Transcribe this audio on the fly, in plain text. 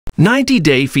90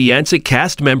 Day Fiancé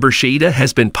cast member Shaeeda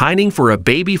has been pining for a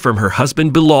baby from her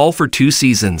husband Bilal for 2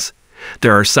 seasons.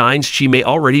 There are signs she may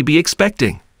already be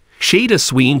expecting. Shaeeda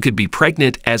Sween could be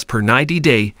pregnant as per 90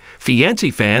 Day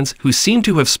Fiancé fans who seem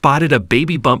to have spotted a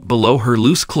baby bump below her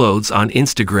loose clothes on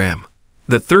Instagram.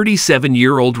 The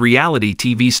 37-year-old reality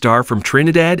TV star from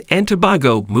Trinidad and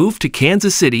Tobago moved to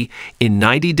Kansas City in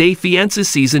 90 Day Fiancé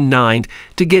Season 9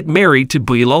 to get married to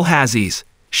Bilal Aziz.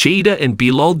 Shaeeda and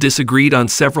Bilal disagreed on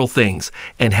several things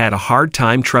and had a hard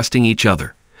time trusting each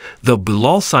other, though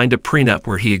Bilal signed a prenup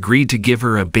where he agreed to give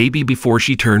her a baby before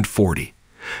she turned 40.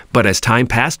 But as time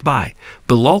passed by,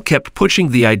 Bilal kept pushing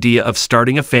the idea of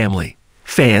starting a family.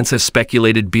 Fans have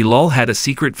speculated Bilal had a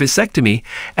secret vasectomy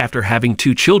after having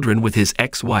 2 children with his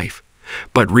ex-wife.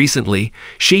 But recently,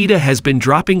 Shaeeda has been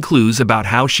dropping clues about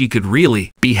how she could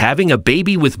really be having a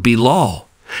baby with Bilal.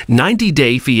 90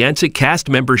 Day Fiancé cast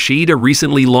member Shaeeda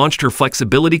recently launched her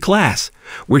flexibility class,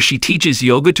 where she teaches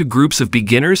yoga to groups of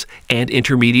beginners and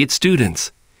intermediate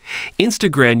students.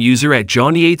 Instagram user at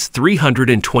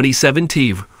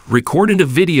JohnnyYates327 recorded a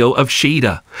video of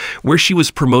Shaeeda, where she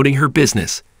was promoting her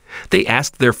business. They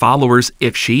asked their followers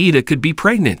if Shaeeda could be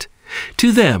pregnant.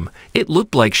 To them, it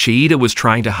looked like Shaeeda was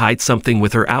trying to hide something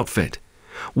with her outfit.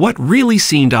 What really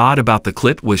seemed odd about the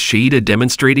clip was Shaeeda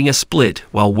demonstrating a split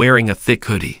while wearing a thick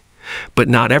hoodie. But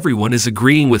not everyone is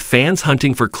agreeing with fans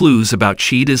hunting for clues about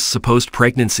Shaeeda's supposed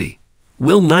pregnancy.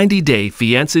 Will 90 Day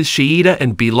Fiancé's Shaeeda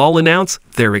and Bilal announce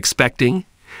they're expecting?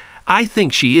 I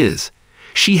think she is.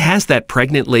 She has that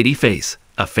pregnant lady face,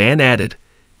 a fan added.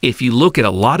 If you look at a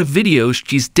lot of videos,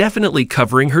 she's definitely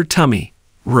covering her tummy,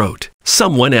 wrote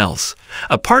someone else.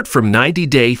 Apart from 90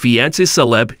 Day Fiancé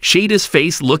celeb, Shaeeda's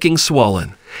face looking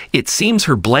swollen. It seems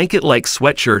her blanket-like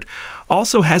sweatshirt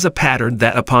also has a pattern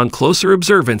that, upon closer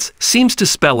observance, seems to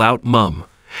spell out mum.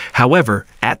 However,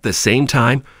 at the same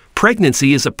time,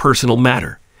 pregnancy is a personal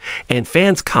matter, and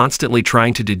fans constantly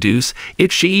trying to deduce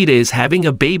if Shaeeda is having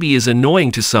a baby is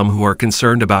annoying to some who are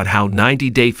concerned about how 90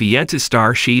 Day Fiancé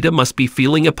star Shaeeda must be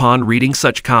feeling upon reading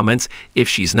such comments if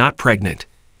she's not pregnant.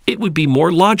 It would be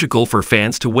more logical for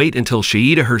fans to wait until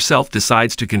Shaeeda herself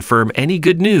decides to confirm any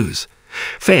good news.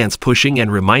 Fans pushing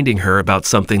and reminding her about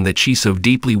something that she so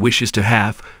deeply wishes to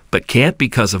have, but can't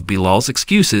because of Bilal's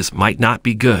excuses might not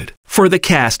be good for the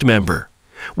cast member.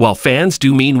 While fans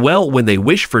do mean well when they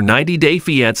wish for 90 Day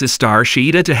Fiancé star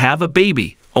Shaeeda to have a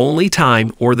baby, only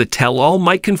time or the tell-all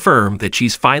might confirm that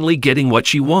she's finally getting what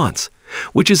she wants,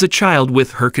 which is a child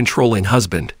with her controlling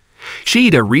husband.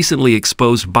 Shaeeda recently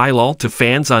exposed Bilal to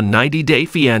fans on 90 Day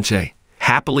Fiancé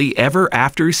Happily Ever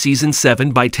After Season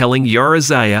 7 by telling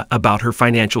Yarazaya about her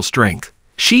financial strength.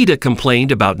 Shaeeda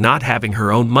complained about not having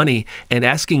her own money and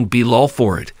asking Bilal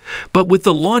for it, but with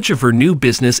the launch of her new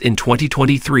business in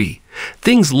 2023,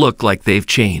 things look like they've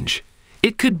changed.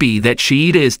 It could be that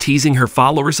Shaeeda is teasing her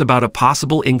followers about a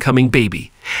possible incoming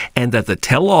baby, and that the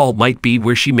tell-all might be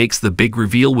where she makes the big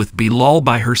reveal with Bilal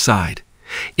by her side.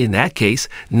 In that case,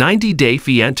 90 Day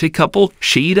Fiancé couple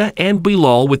Shaeeda and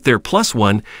Bilal with their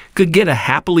 +1 could get a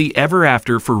happily ever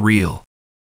after for real.